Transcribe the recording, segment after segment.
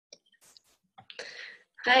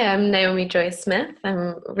Hi, I'm Naomi Joy Smith.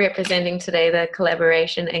 I'm representing today the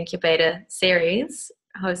Collaboration Incubator series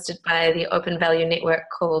hosted by the Open Value Network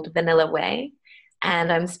called Vanilla Way.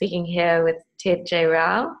 And I'm speaking here with Ted J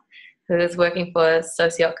Rau, who is working for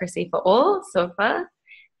Sociocracy for All so far.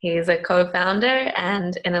 He's a co-founder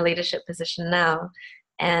and in a leadership position now.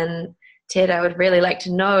 And Ted, I would really like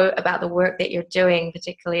to know about the work that you're doing,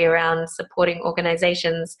 particularly around supporting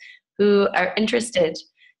organizations who are interested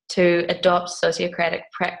to adopt sociocratic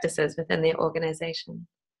practices within their organization.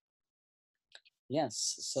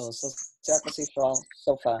 Yes, so Sociocracy for All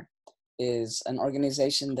SOFA is an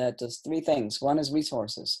organization that does three things. One is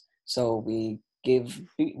resources. So we give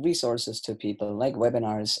resources to people like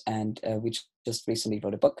webinars, and we just recently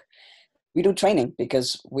wrote a book. We do training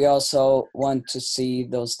because we also want to see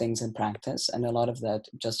those things in practice, and a lot of that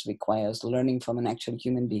just requires learning from an actual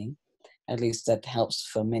human being. At least that helps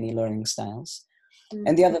for many learning styles.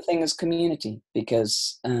 And the other thing is community,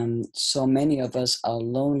 because so many of us are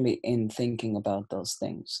lonely in thinking about those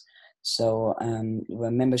things. So we're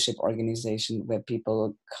a membership organization where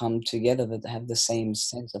people come together that have the same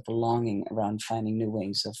sense of longing around finding new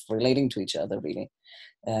ways of relating to each other, really,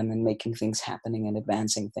 and making things happening and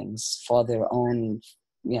advancing things for their own,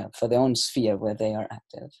 for their own sphere where they are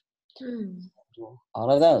active. All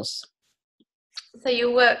of those. So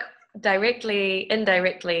you work directly,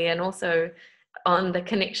 indirectly, and also on the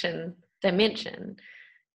connection dimension.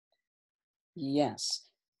 Yes.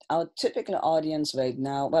 Our typical audience right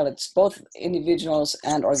now, well, it's both individuals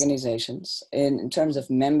and organizations. In terms of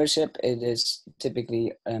membership, it is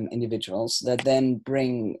typically individuals that then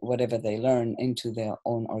bring whatever they learn into their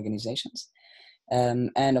own organizations.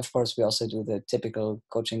 And of course, we also do the typical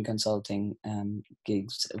coaching consulting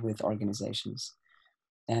gigs with organizations.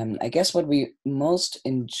 I guess what we most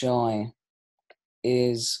enjoy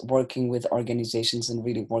is working with organizations and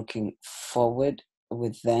really working forward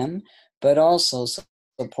with them, but also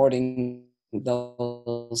supporting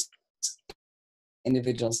those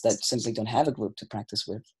individuals that simply don't have a group to practice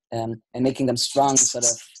with, and making them strong, sort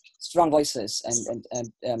of strong voices,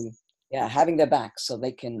 and having their back so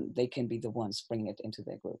they can be the ones bringing it into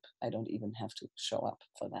their group. I don't even have to show up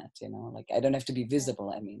for that, like I don't have to be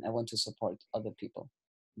visible. I mean, I want to support other people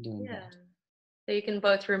doing that. So you can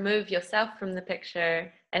both remove yourself from the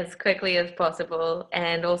picture as quickly as possible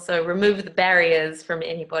and also remove the barriers from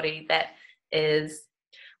anybody that is,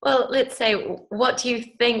 well, let's say, what do you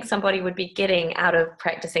think somebody would be getting out of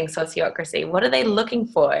practicing sociocracy? What are they looking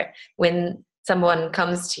for when someone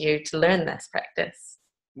comes to you to learn this practice?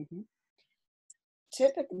 Mm-hmm.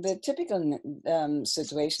 The typical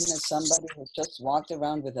situation is somebody who's just walked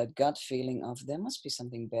around with a gut feeling of there must be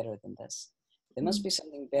something better than this. There must be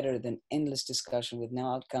something better than endless discussion with no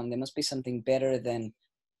outcome. There must be something better than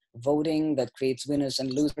voting that creates winners and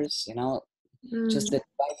losers, just the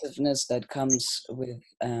divisiveness that comes with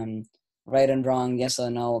right and wrong, yes or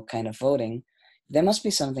no kind of voting. There must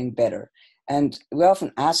be something better. And we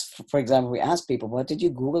often ask, for example, we ask people, what did you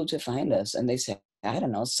Google to find us? And they say, I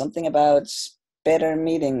don't know, something about better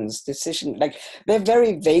meetings, decision, like they're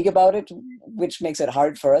very vague about it, which makes it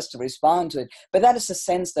hard for us to respond to it. But that is the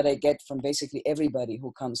sense that I get from basically everybody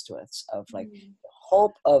who comes to us, of like the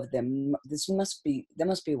hope of them. There must be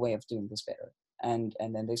a way of doing this better. And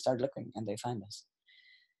then they start looking and they find us.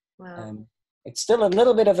 Wow. It's still a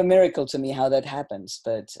little bit of a miracle to me how that happens,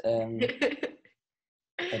 but it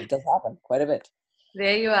does happen quite a bit.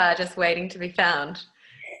 There you are, just waiting to be found.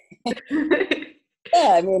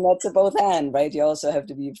 Yeah, I mean, that's a both and, right? You also have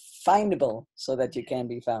to be findable so that you can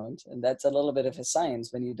be found. And that's a little bit of a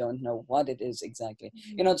science when you don't know what it is exactly.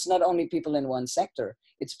 It's not only people in one sector,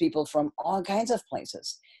 it's people from all kinds of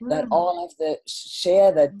places that all have to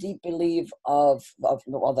share that deep belief of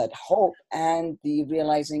that hope and the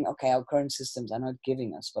realizing, okay, our current systems are not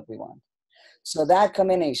giving us what we want. So that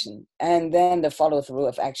combination, and then the follow through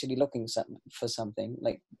of actually looking for something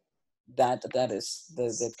like that is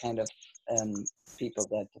the kind of people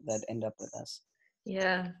that end up with us.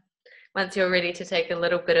 Yeah. Once you're ready to take a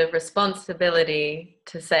little bit of responsibility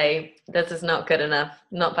to say, this is not good enough,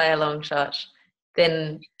 not by a long shot,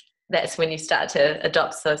 then that's when you start to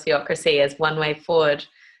adopt sociocracy as one way forward,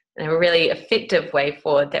 and a really effective way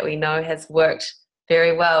forward that we know has worked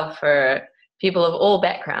very well for people of all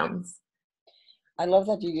backgrounds. I love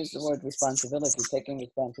that you use the word responsibility, taking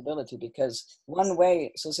responsibility, because one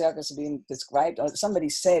way sociocracy being described, or somebody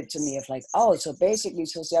said to me, of like, oh, so basically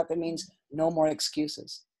sociocracy means no more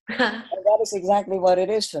excuses. And that is exactly what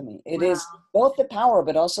it is for me. It is both the power,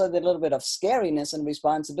 but also the little bit of scariness and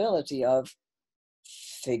responsibility of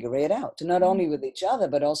figure it out, not only with each other,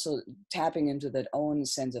 but also tapping into that own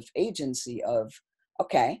sense of agency of,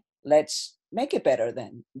 okay, let's make it better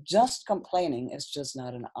then. Just complaining is just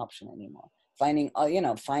not an option anymore.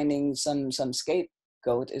 Finding some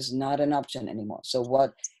scapegoat is not an option anymore. So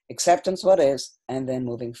what acceptance what is, and then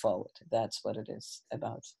moving forward. That's what it is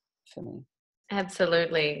about for me.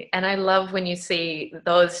 Absolutely. And I love when you see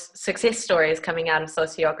those success stories coming out of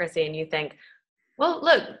Sociocracy and you think, well,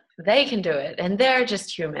 look, they can do it and they're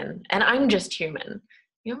just human and I'm just human.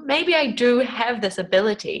 Maybe I do have this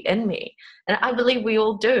ability in me. And I believe we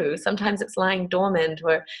all do. Sometimes it's lying dormant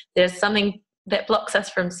or there's something that blocks us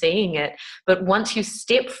from seeing it. But once you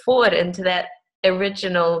step forward into that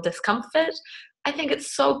original discomfort, I think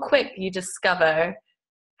it's so quick you discover,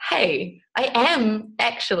 hey, I am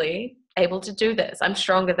actually able to do this. I'm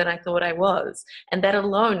stronger than I thought I was. And that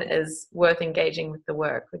alone is worth engaging with the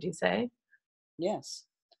work, would you say? Yes.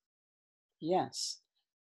 Yes.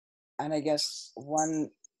 And I guess one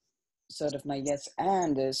sort of my yes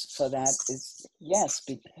and is for that is yes,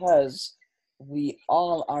 because we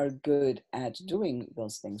all are good at doing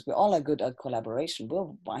those things. We all are good at collaboration. We're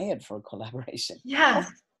wired for collaboration. Yeah. Of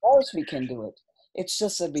course we can do it. It's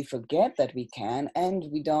just that we forget that we can, and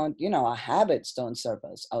we don't, our habits don't serve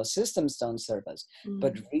us, our systems don't serve us,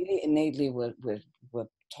 but really innately we're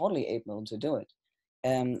totally able to do it.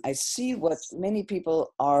 I see what many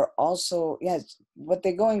people are also, what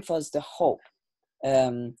they're going for is the hope.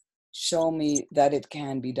 Show me that it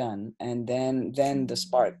can be done, and then the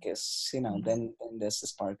spark is, then there's the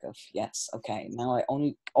spark of yes, okay, now I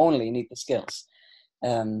only need the skills,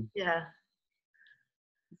 and the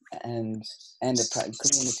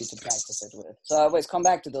community to practice it with. So I always come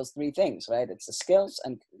back to those three things, right? It's the skills,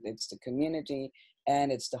 and it's the community,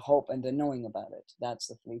 and it's the hope and the knowing about it. That's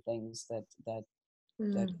the three things that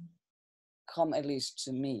come, at least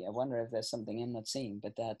to me. I wonder if there's something I'm not seeing,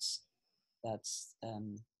 but that's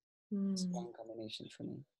strong combination for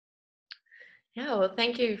me. Yeah, well,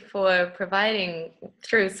 thank you for providing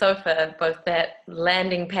through SOFA both that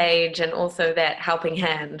landing page and also that helping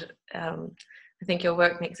hand. I think your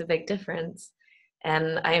work makes a big difference.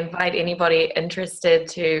 And I invite anybody interested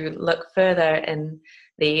to look further in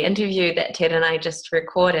the interview that Ted and I just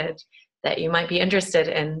recorded, that you might be interested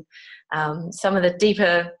in some of the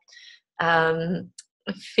deeper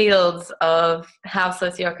fields of how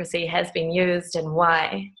sociocracy has been used and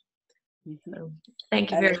why. So,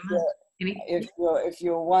 thank you very much. If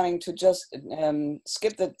you're wanting to just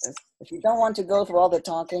skip if you don't want to go through all the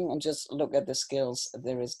talking and just look at the skills,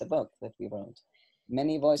 there is the book that we wrote,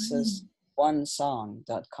 Many Voices, One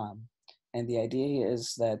Song.com. And the idea here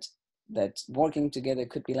is that working together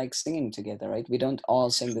could be like singing together, right? We don't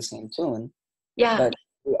all sing the same tune, but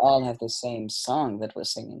we all have the same song that we're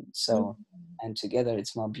singing. So, and together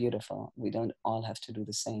it's more beautiful. We don't all have to do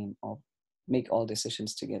the same or make all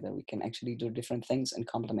decisions together. We can actually do different things and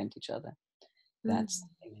complement each other. That's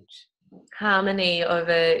the image. Harmony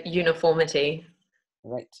over uniformity.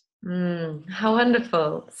 Right. How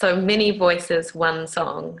wonderful. So Many Voices, One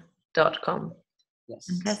Song.com. Yes.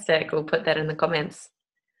 Fantastic. We'll put that in the comments.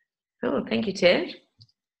 Cool. Thank you, Ted.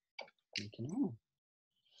 Thank you.